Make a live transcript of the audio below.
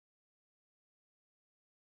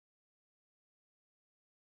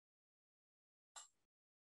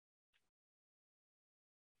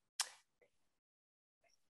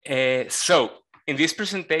So in this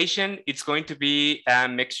presentation, it's going to be a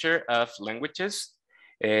mixture of languages.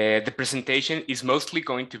 The presentation is mostly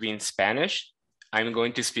going to be in Spanish. I'm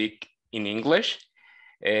going to speak in English.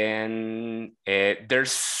 And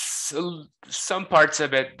there's some parts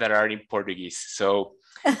of it that are in Portuguese. So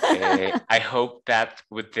I hope that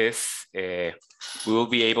with this, we will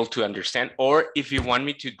be able to understand. Or if you want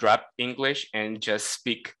me to drop English and just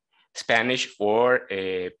speak Spanish or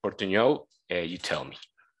Portuñol, you tell me.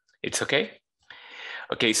 It's okay?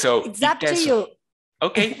 Okay, so it's up to you.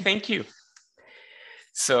 Okay, thank you.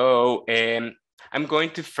 So I'm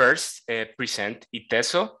going to first present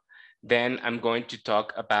ITESO. Then I'm going to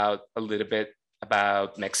talk about a little bit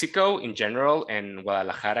about Mexico in general and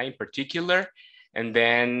Guadalajara in particular. And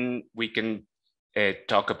then we can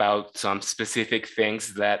talk about some specific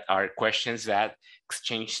things that are questions that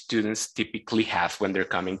exchange students typically have when they're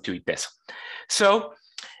coming to ITESO. So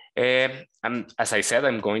as I said,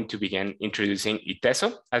 I'm going to begin introducing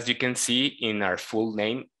ITESO. As you can see in our full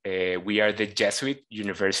name, we are the Jesuit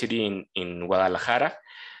University in Guadalajara.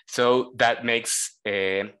 So that makes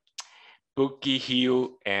PUCI,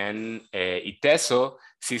 HIU, and ITESO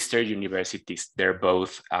sister universities. They're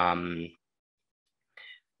both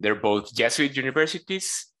Jesuit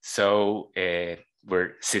universities, so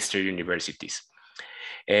we're sister universities.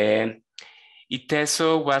 And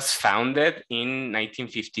ITESO was founded in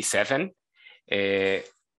 1957, and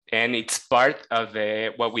it's part of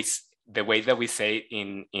the way that we say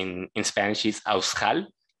in Spanish is Ausjal,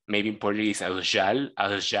 maybe in Portuguese Ausjal,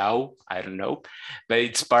 Ausjau, I don't know, but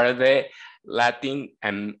it's part of the Latin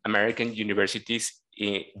and American universities,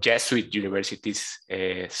 Jesuit universities.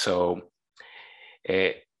 So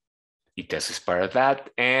ITESO is part of that,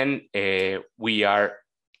 and we are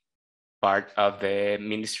part of the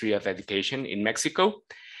Ministry of Education in Mexico.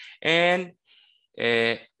 And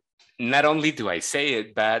not only do I say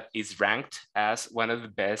it, but it's ranked as one of the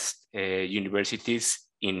best universities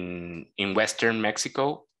in Western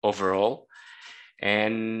Mexico overall,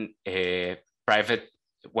 and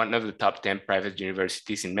one of the top 10 private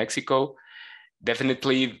universities in Mexico.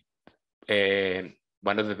 Definitely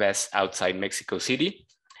one of the best outside Mexico City.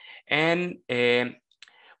 And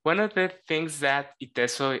one of the things that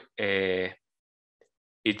ITESO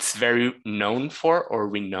it's very known for or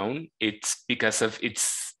renowned, it's because of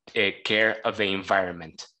its care of the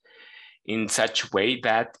environment in such a way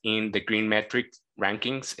that in the green metric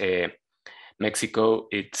rankings, Mexico,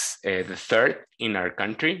 it's the third in our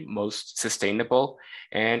country, most sustainable,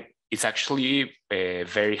 and it's actually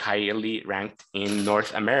very highly ranked in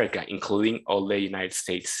North America, including all the United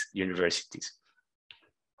States universities.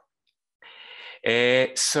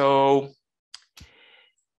 So,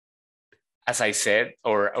 as I said,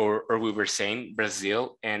 or we were saying,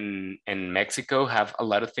 Brazil and Mexico have a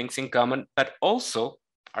lot of things in common, but also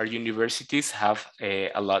our universities have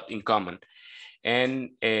a lot in common. And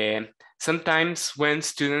sometimes when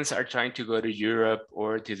students are trying to go to Europe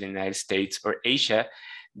or to the United States or Asia,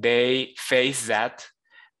 they face that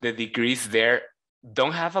the degrees there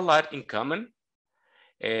don't have a lot in common.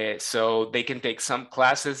 So they can take some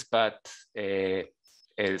classes, but a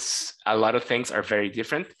lot of things are very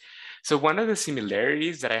different. So one of the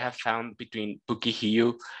similarities that I have found between PUCI,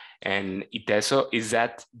 HIU, and ITESO is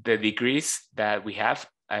that the degrees that we have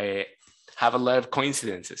a lot of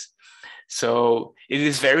coincidences. So it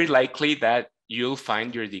is very likely that you'll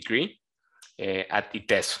find your degree at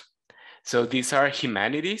ITESO. So these are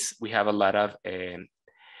humanities. We have a lot of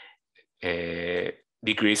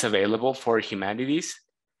degrees available for humanities,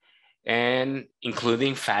 and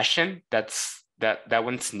including fashion. That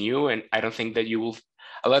one's new, and I don't think that you will.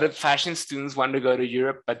 A lot of fashion students want to go to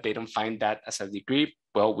Europe, but they don't find that as a degree.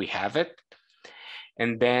 Well, we have it.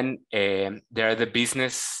 And then there are the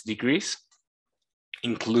business degrees,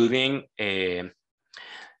 including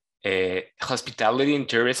hospitality and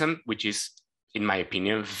tourism, which is, in my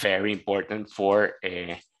opinion, very important for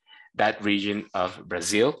that region of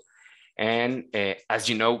Brazil. And as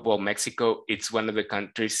you know, well, Mexico, it's one of the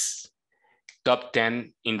countries top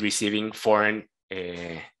 10 in receiving foreign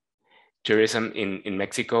tourism in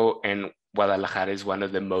Mexico, and Guadalajara is one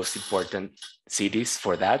of the most important cities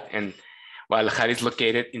for that. And Guadalajara is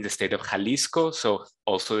located in the state of Jalisco, so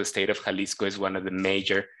also the state of Jalisco is one of the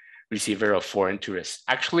major receiver of foreign tourists.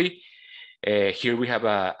 Actually, here we have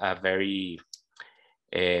a very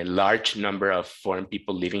large number of foreign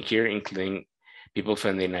people living here, including people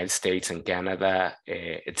from the United States and Canada,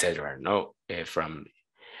 etc. No,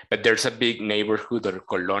 but there's a big neighborhood, or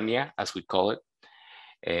colonia, as we call it,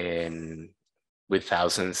 and with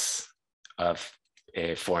thousands of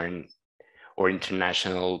foreign or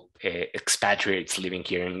international expatriates living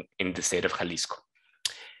here in the state of Jalisco.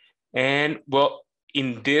 And well,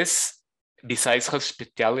 in this, besides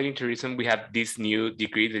hospitality and tourism, we have this new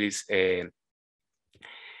degree that is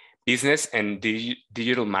business and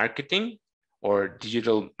digital marketing or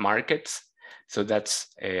digital markets. So that's,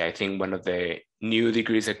 I think, one of the new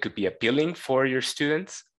degrees that could be appealing for your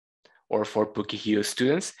students or for PUC-HIO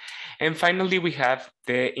students. And finally, we have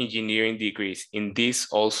the engineering degrees. In this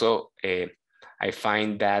also, I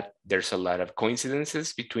find that there's a lot of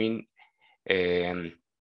coincidences between PUC-HIO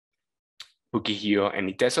and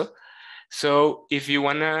ITESO. So if you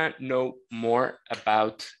wanna know more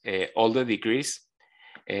about all the degrees,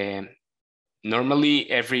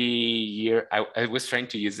 normally every year, I was trying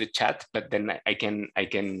to use the chat, but then I can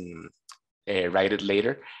write it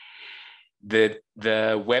later. The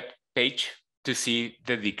web page to see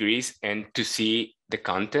the degrees and to see the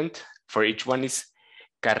content for each one is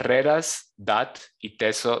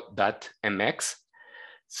carreras.iteso.mx.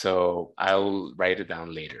 So I'll write it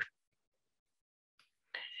down later.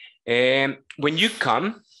 And when you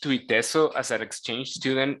come to ITESO as an exchange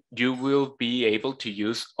student, you will be able to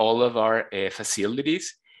use all of our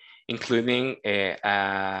facilities, including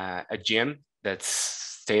a gym that's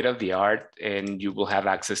state of the art, and you will have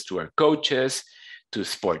access to our coaches, to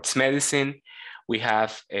sports medicine. We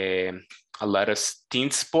have a lot of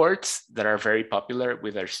team sports that are very popular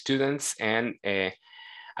with our students, and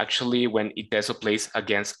actually when ITESO plays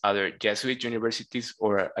against other Jesuit universities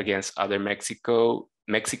or against other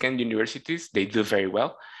Mexican universities, they do very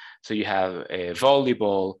well. So you have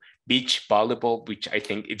volleyball, beach volleyball, which I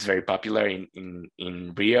think it's very popular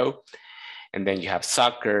in Rio. And then you have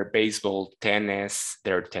soccer, baseball, tennis.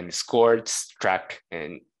 There are tennis courts, track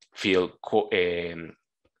and field.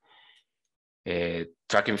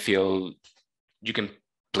 Track and field, you can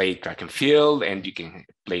play track and field, and you can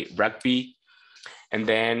play rugby. And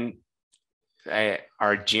then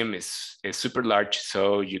our gym is super large,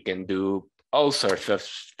 so you can do all sorts of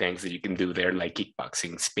things that you can do there, like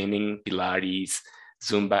kickboxing, spinning, Pilates,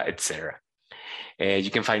 Zumba, etc.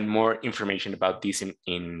 You can find more information about this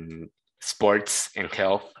in Sports and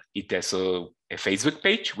Health ITESO Facebook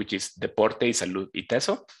page, which is Deporte y Salud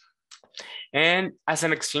ITESO. And as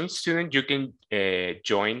an exchange student, you can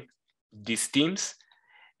join these teams.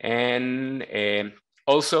 And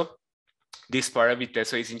also, this part of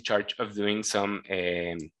ITESO is in charge of doing some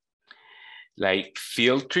like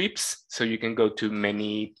field trips. So you can go to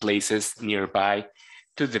many places nearby,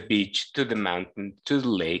 to the beach, to the mountain, to the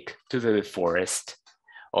lake, to the forest.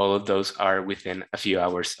 All of those are within a few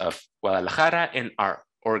hours of Guadalajara and are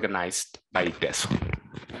organized by ITESO.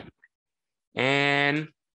 And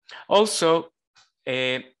also,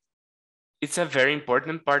 it's a very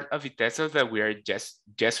important part of ITESO that we are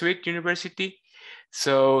Jesuit university.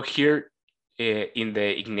 So here in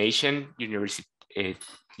the Ignatian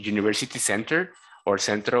University Center or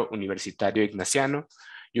Centro Universitario Ignaciano,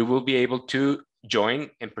 you will be able to join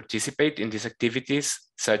and participate in these activities,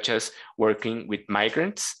 such as working with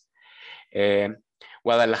migrants.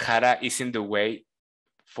 Guadalajara is in the way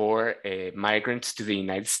for migrants to the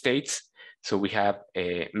United States. So we have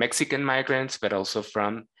Mexican migrants, but also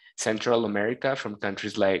from Central America, from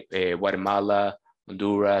countries like Guatemala,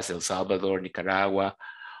 Honduras, El Salvador, Nicaragua,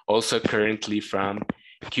 also currently from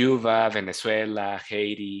Cuba, Venezuela,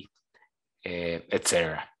 Haiti,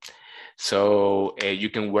 etc. So you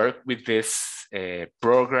can work with these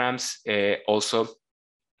programs. Also,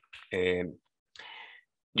 there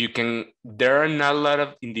are not a lot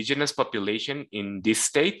of indigenous population in this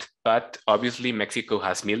state, but obviously Mexico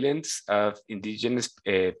has millions of indigenous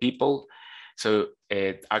people. So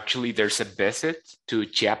actually there's a visit to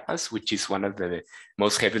Chiapas, which is one of the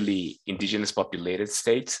most heavily indigenous populated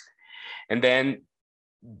states. And then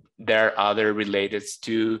there are other related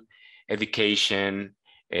to education,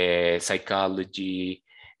 psychology,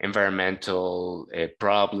 environmental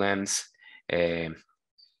problems,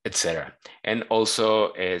 etc. And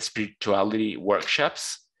also spirituality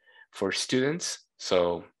workshops for students.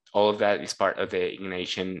 So all of that is part of the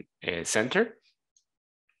Ignatian Center.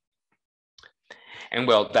 And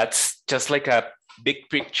well, that's just like a big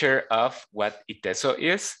picture of what ITESO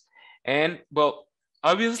is. And well,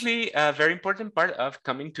 obviously a very important part of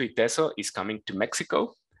coming to ITESO is coming to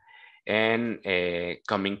Mexico and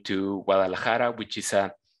coming to Guadalajara, which is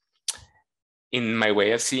in my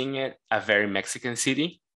way of seeing it, a very Mexican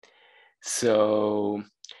city. So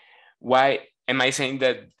why am I saying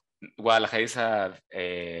that Guadalajara is a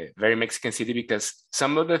very Mexican city? Because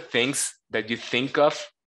some of the things that you think of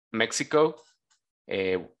Mexico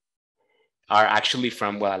are actually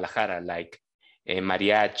from Guadalajara, like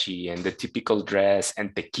mariachi and the typical dress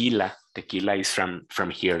and tequila. Tequila is from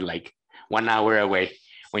here, like 1 hour away.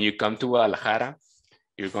 When you come to Guadalajara,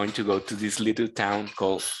 you're going to go to this little town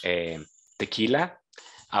called Tequila.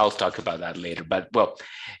 I'll talk about that later, but well,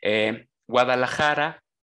 Guadalajara,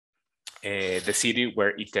 the city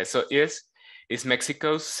where ITESO is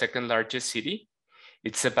Mexico's second largest city.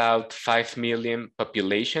 It's about 5 million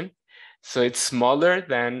population. So it's smaller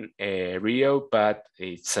than Rio, but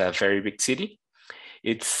it's a very big city.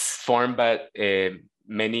 It's formed by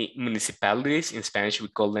many municipalities. In Spanish, we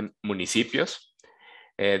call them municipios.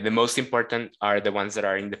 The most important are the ones that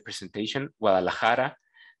are in the presentation: Guadalajara,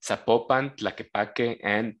 Zapopan, Tlaquepaque,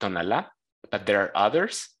 and Tonalá, but there are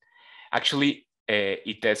others. Actually,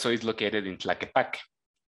 ITESO is located in Tlaquepaque.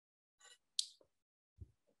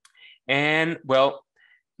 And well,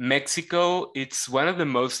 Mexico, it's one of the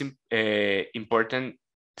most important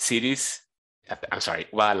cities. I'm sorry,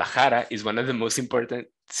 Guadalajara is one of the most important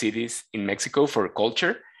cities in Mexico for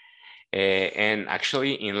culture and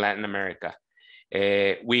actually in Latin America.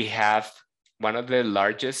 We have one of the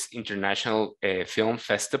largest international film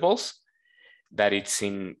festivals that it's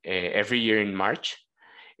in every year in March.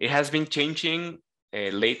 It has been changing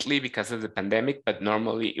lately because of the pandemic, but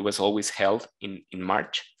normally it was always held in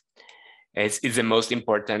March. It's the most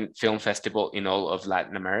important film festival in all of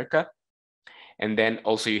Latin America. And then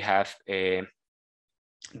also you have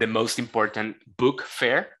the most important book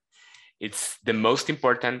fair. It's the most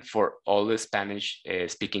important for all the Spanish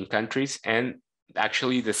speaking countries and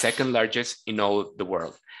actually the second largest in all the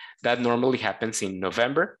world. That normally happens in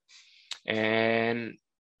November. And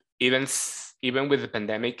even with the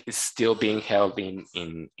pandemic, it's still being held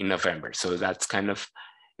in November. So that's kind of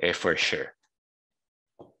for sure.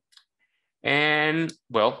 And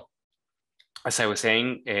well, as I was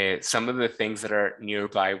saying, some of the things that are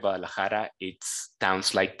nearby Guadalajara, it's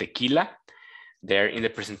towns like Tequila. There in the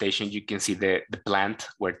presentation, you can see the plant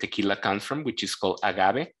where tequila comes from, which is called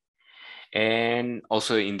agave. And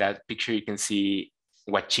also in that picture, you can see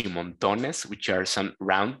Huachimontones, which are some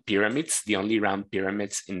round pyramids, the only round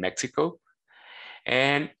pyramids in Mexico.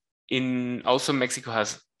 And also Mexico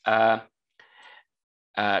has a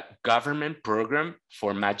government program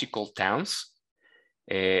for magical towns,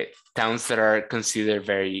 towns that are considered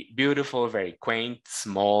very beautiful, very quaint,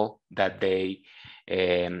 small, that they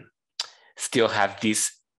still have this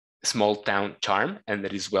small town charm and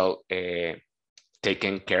that is well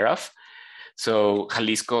taken care of. So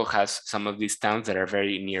Jalisco has some of these towns that are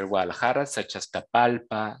very near Guadalajara, such as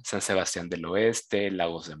Tapalpa, San Sebastián del Oeste,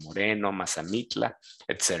 Lagos de Moreno, Mazamitla,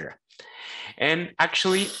 etc. And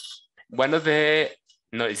actually, one of the,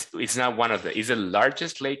 no, it's not one of the, it's the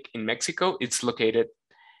largest lake in Mexico. It's located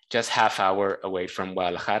just half hour away from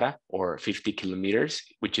Guadalajara or 50 kilometers,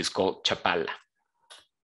 which is called Chapala.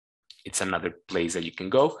 It's another place that you can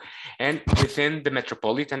go. And within the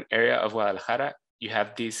metropolitan area of Guadalajara, you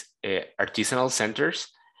have these artisanal centers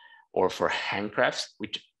or for handcrafts,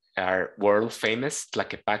 which are world famous,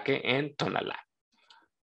 Tlaquepaque and Tonalá.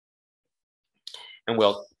 And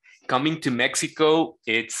well, coming to Mexico,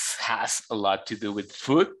 it has a lot to do with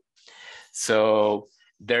food. So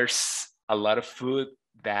there's a lot of food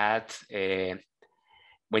that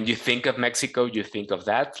when you think of Mexico, you think of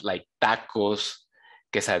that, like tacos,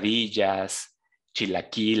 quesadillas,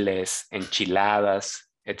 chilaquiles, enchiladas,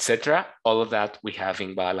 etc. All of that we have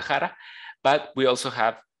in Guadalajara, but we also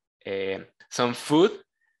have some food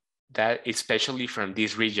that is especially from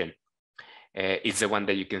this region. It's the one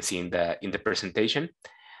that you can see in the presentation.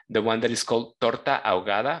 The one that is called torta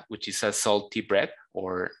ahogada, which is a salty bread,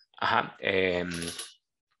 or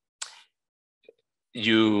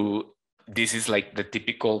this is like the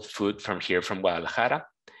typical food from here from Guadalajara.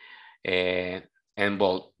 And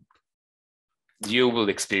well, you will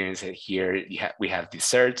experience it here. We have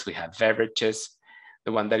desserts, we have beverages.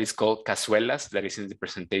 The one that is called cazuelas, that is in the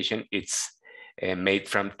presentation, it's made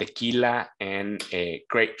from tequila and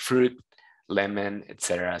grapefruit, lemon,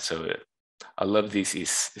 etc. So all of this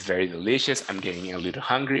is very delicious. I'm getting a little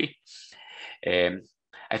hungry.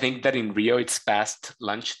 I think that in Rio it's past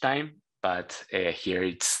lunchtime, but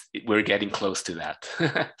here we're getting close to that.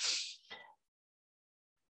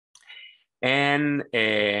 And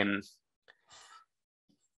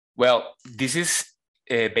well, this is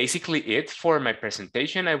basically it for my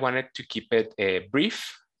presentation. I wanted to keep it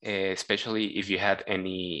brief, especially if you had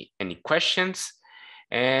any questions.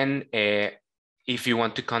 And if you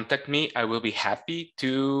want to contact me, I will be happy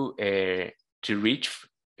to reach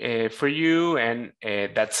for you. And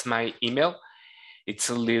that's my email. It's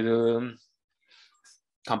a little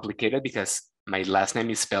complicated because my last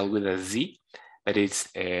name is spelled with a Z, but it's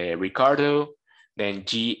Ricardo, then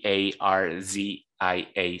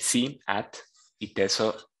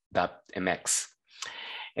GARZIAC@iteso.mx.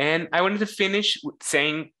 And I wanted to finish with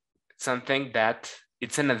saying something that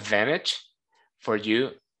it's an advantage for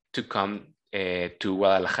you to come to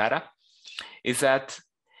Guadalajara is that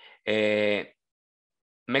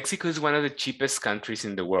Mexico is one of the cheapest countries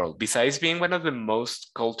in the world. Besides being one of the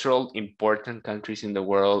most cultural important countries in the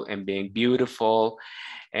world and being beautiful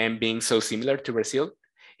and being so similar to Brazil,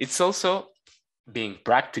 it's also being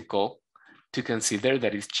practical to consider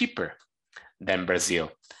that it's cheaper than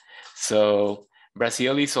Brazil. So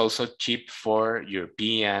Brazil is also cheap for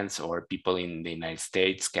Europeans or people in the United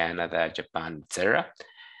States, Canada, Japan, etc.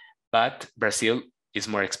 But Brazil is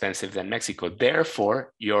more expensive than Mexico.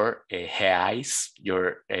 Therefore, your reais,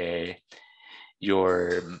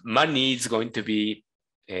 your money is going to be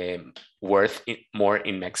worth more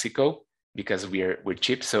in Mexico because we're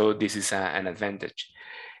cheap. So this is an advantage.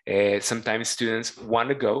 Sometimes students want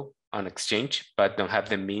to go on exchange, but don't have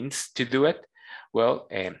the means to do it. Well,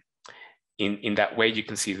 in that way, you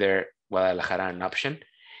consider Guadalajara an option.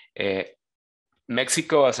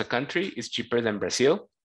 Mexico as a country is cheaper than Brazil.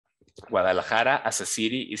 Guadalajara as a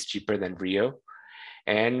city is cheaper than Rio,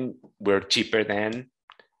 and we're cheaper than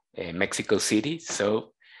Mexico City.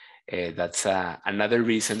 So that's another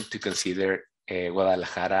reason to consider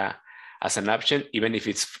Guadalajara as an option, even if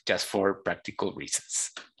it's just for practical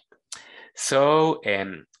reasons. So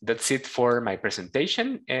that's it for my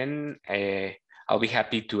presentation, and I'll be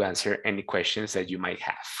happy to answer any questions that you might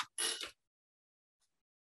have.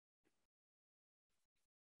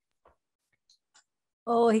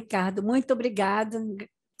 Oh, Ricardo, muito obrigada.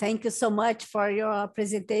 Thank you so much for your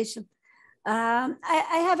presentation.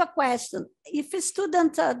 I have a question. If a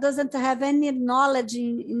student doesn't have any knowledge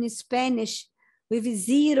in Spanish, with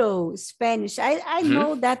zero Spanish, I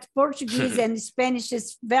know that Portuguese and Spanish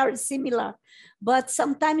is very similar, but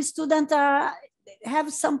sometimes students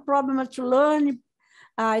have some problem to learn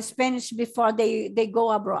Spanish before they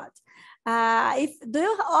go abroad. Do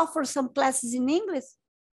you offer some classes in English?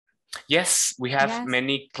 Yes, we have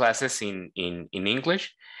many classes in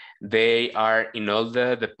English. They are in all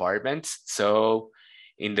the departments. So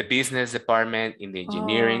in the business department, in the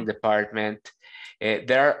engineering department,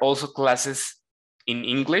 there are also classes in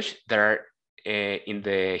English that are in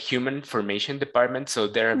the human formation department. So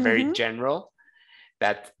they're very general,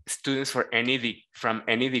 that students from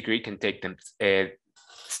any degree can take them.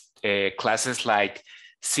 Classes like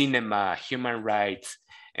cinema, human rights,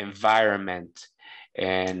 environment,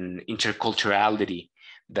 and interculturality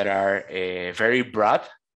that are very broad,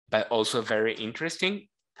 but also very interesting,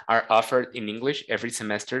 are offered in English every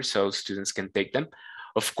semester, so students can take them.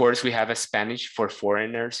 Of course, we have a Spanish for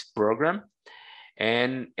Foreigners program.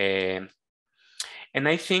 And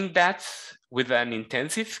I think that with an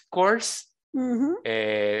intensive course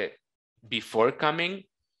before coming,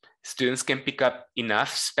 students can pick up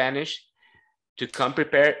enough Spanish to come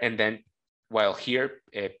prepared, and then while here,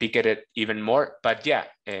 pick at it even more. But yeah,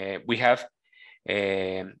 we have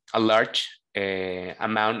a large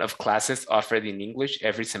amount of classes offered in English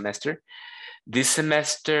every semester. This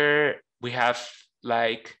semester, we have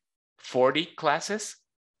like 40 classes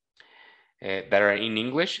that are in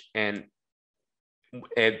English, and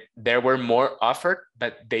there were more offered,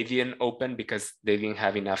 but they didn't open because they didn't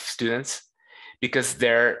have enough students, because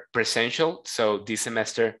they're presential. So this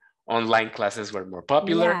semester, online classes were more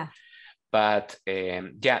popular. Yeah. But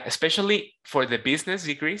yeah, especially for the business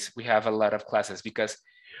degrees, we have a lot of classes because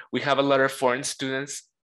we have a lot of foreign students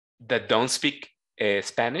that don't speak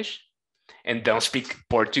Spanish and don't speak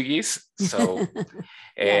Portuguese. So,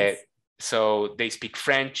 so they speak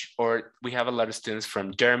French, or we have a lot of students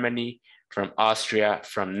from Germany, from Austria,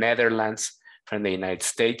 from Netherlands, from the United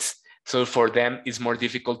States. So for them, it's more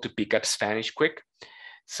difficult to pick up Spanish quick.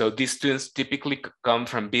 So these students typically come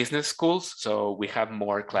from business schools, so we have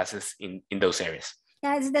more classes in those areas.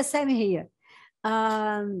 Yeah, it's the same here.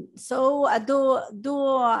 So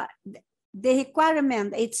the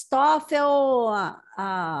requirement, it's TOEFL,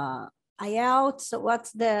 IELTS, so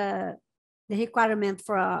what's the requirement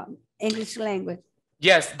for English language?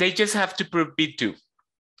 Yes, they just have to prove B2.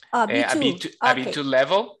 B2. A B2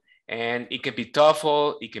 level, and it can be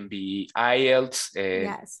TOEFL, it can be IELTS.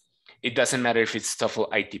 Yes. It doesn't matter if it's TOEFL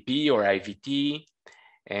ITP or IVT,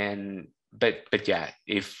 but yeah,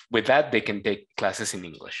 if with that they can take classes in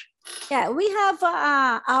English. Yeah, we have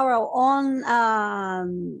our own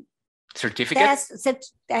certificate.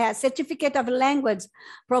 Certificate of language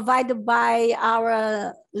provided by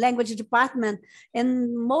our language department,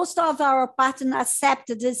 and most of our partners accept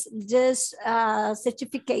this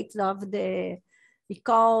certificate of we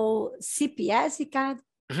call CPS, Ricardo.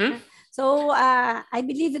 So I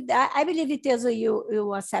believe ITESO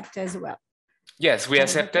you accept as well. Yes, we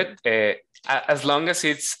accept it as long as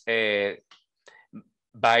it's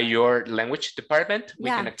by your language department, we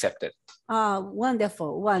can accept it.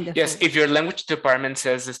 Wonderful, wonderful. Yes, if your language department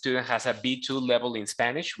says the student has a B2 level in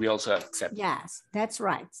Spanish, we also accept it. Yes, that's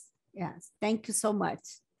right. Yes, thank you so much.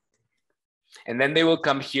 And then they will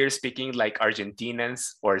come here speaking like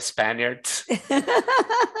Argentinians or Spaniards.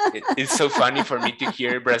 It's so funny for me to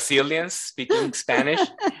hear Brazilians speaking Spanish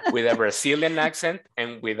with a Brazilian accent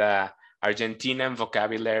and with a Argentinian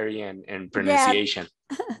vocabulary and pronunciation.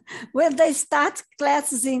 Yeah. When they start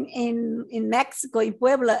classes in Mexico, in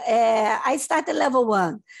Puebla, I started level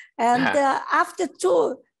 1. And after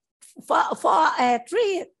 2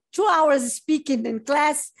 hours speaking in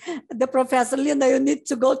class, the professor, Linda, you need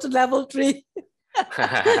to go to level 3.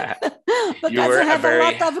 Because you have a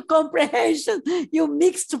lot of comprehension. You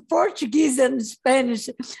mixed Portuguese and Spanish.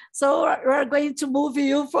 So we're going to move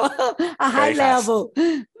you for a high level.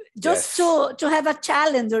 Just to have a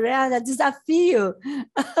challenge, right? A desafio.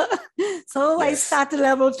 So I started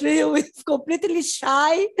level 3 with completely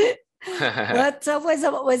shy, but it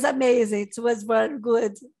was amazing. It was very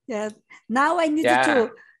good. Yeah. Now I need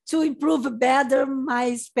to improve better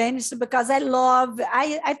my Spanish because I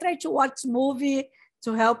try to watch movie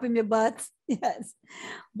to help me, but yes.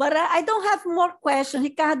 But I don't have more questions.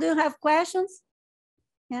 Ricardo, you have questions?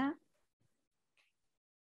 Yeah.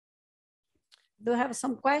 Do you have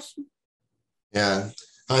some question? Yeah.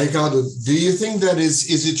 Hi, Ricardo. Do you think that it's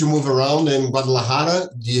easy to move around in Guadalajara?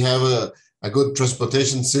 Do you have a good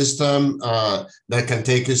transportation system that can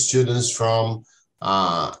take students from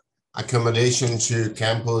accommodation to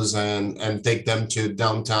campus and take them to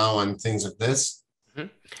downtown and things like this? Mm-hmm.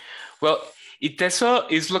 Well, ITESO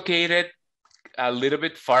is located a little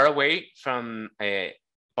bit far away from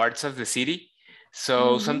parts of the city.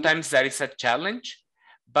 So sometimes that is a challenge,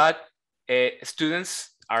 but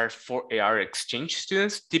students are exchange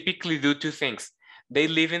students typically do 2 things. They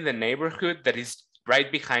live in the neighborhood that is right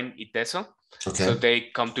behind ITESO. Okay. So they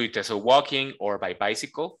come to ITESO walking or by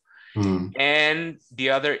bicycle. And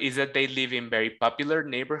the other is that they live in very popular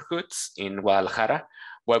neighborhoods in Guadalajara,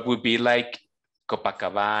 what would be like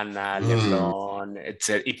Copacabana, Leblon,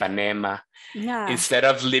 etc., Ipanema, instead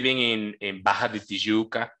of living in Baja de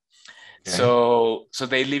Tijuca. Okay. So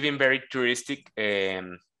they live in very touristic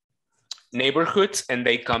neighborhoods and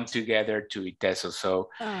they come together to ITESO. So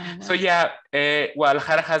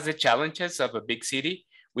Guadalajara has the challenges of a big city.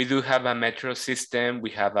 We do have a metro system.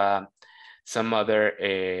 We have some other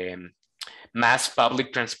mass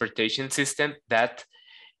public transportation system that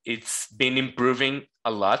it's been improving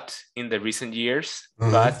a lot in the recent years,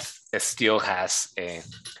 but it still has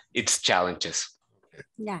its challenges.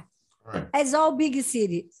 Yeah, as all big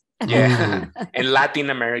cities. Yeah, and Latin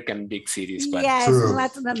American big cities. But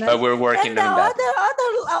Latin America. But we're working on that.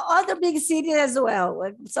 Other big cities as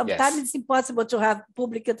well. Sometimes it's impossible to have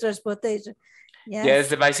public transportation. Yes,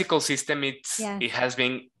 the bicycle system, it has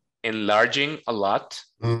been enlarging a lot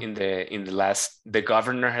in the last. The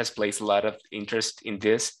governor has placed a lot of interest in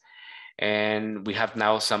this, and we have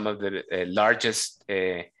now some of the largest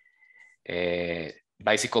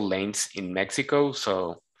bicycle lanes in Mexico.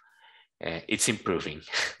 So it's improving.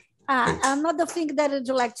 Another thing that I'd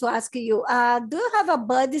like to ask you, do you have a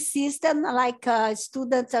buddy system like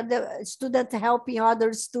students helping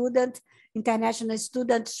other students, international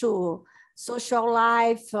students to social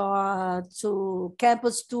life, to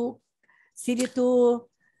campus tour, city tour?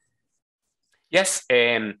 Yes,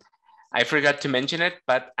 I forgot to mention it,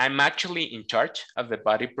 but I'm actually in charge of the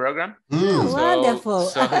buddy program. Wonderful.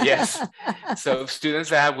 So yes, so students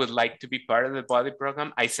that would like to be part of the buddy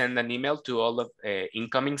program, I send an email to all of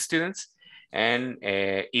incoming students. And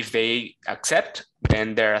if they accept,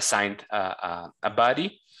 then they're assigned a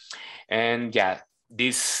buddy. And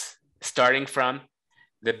this starting from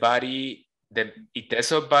the buddy, the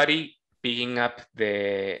ITESO buddy, picking up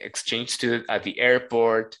the exchange student at the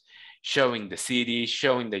airport, showing the city,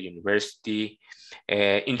 showing the university,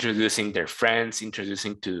 introducing their friends,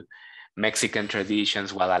 introducing to Mexican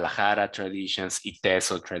traditions, Guadalajara traditions,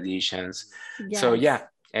 ITESO traditions. Yes. So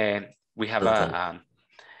we have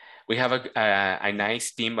a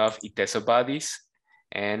nice team of ITESO buddies,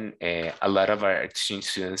 and a lot of our exchange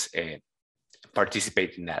students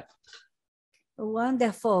participate in that.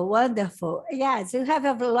 Wonderful, wonderful. Yes, you have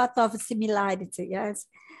a lot of similarity. Yes,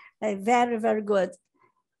 very, very good.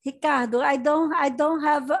 Ricardo, I don't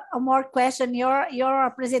have a more question. Your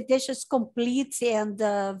presentation is complete and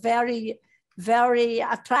very, very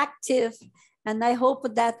attractive. And I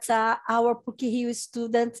hope that our PUC-Rio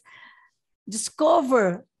students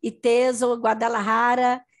discover ITESO,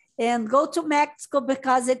 Guadalajara, and go to Mexico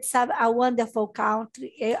because it's a wonderful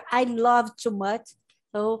country. I love too much.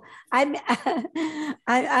 So I'm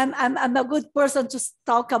I'm a good person to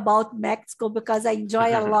talk about Mexico because I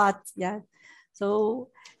enjoy a lot. Yeah. So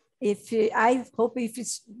I hope if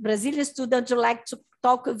it's Brazilian student would like to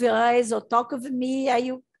talk with us or talk with me,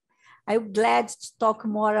 I'm glad to talk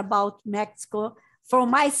more about Mexico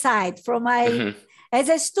from my side, from my as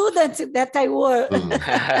a student that I were.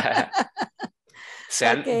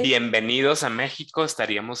 Sean bienvenidos a México,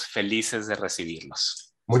 estaríamos felices de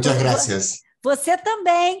recibirlos. Muchas gracias. Você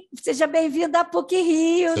também, seja bem-vindo a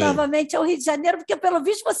PUC-Rio, novamente ao Rio de Janeiro, porque pelo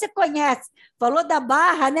visto você conhece. Falou da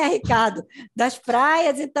Barra, né, Ricardo? Das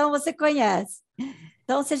praias, então você conhece.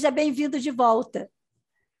 Então seja bem-vindo de volta.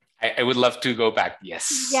 I would love to go back,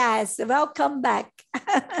 yes. Yes, welcome back.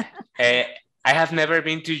 I have never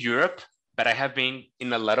been to Europe, but I have been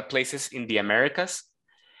in a lot of places in the Americas,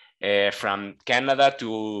 from Canada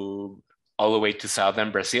to all the way to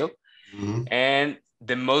southern Brazil. And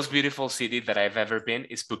the most beautiful city that I've ever been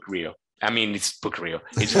is Rio. I mean, it's Rio.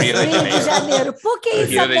 It's Rio de Janeiro. Rio de Janeiro. PUC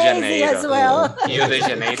is amazing as well. Rio de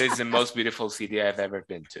Janeiro is the most beautiful city I've ever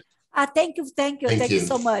been to. Thank you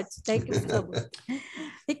so much. Thank you so much.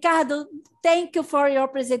 Ricardo, thank you for your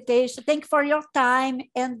presentation. Thank you for your time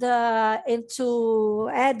and to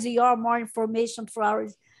add more information for our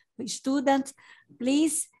students.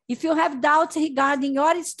 Please, if you have doubts regarding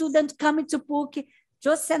your student coming to PUC,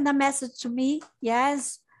 just send a message to me,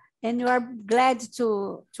 yes, and we are glad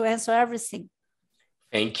to answer everything.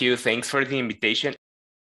 Thank you. Thanks for the invitation.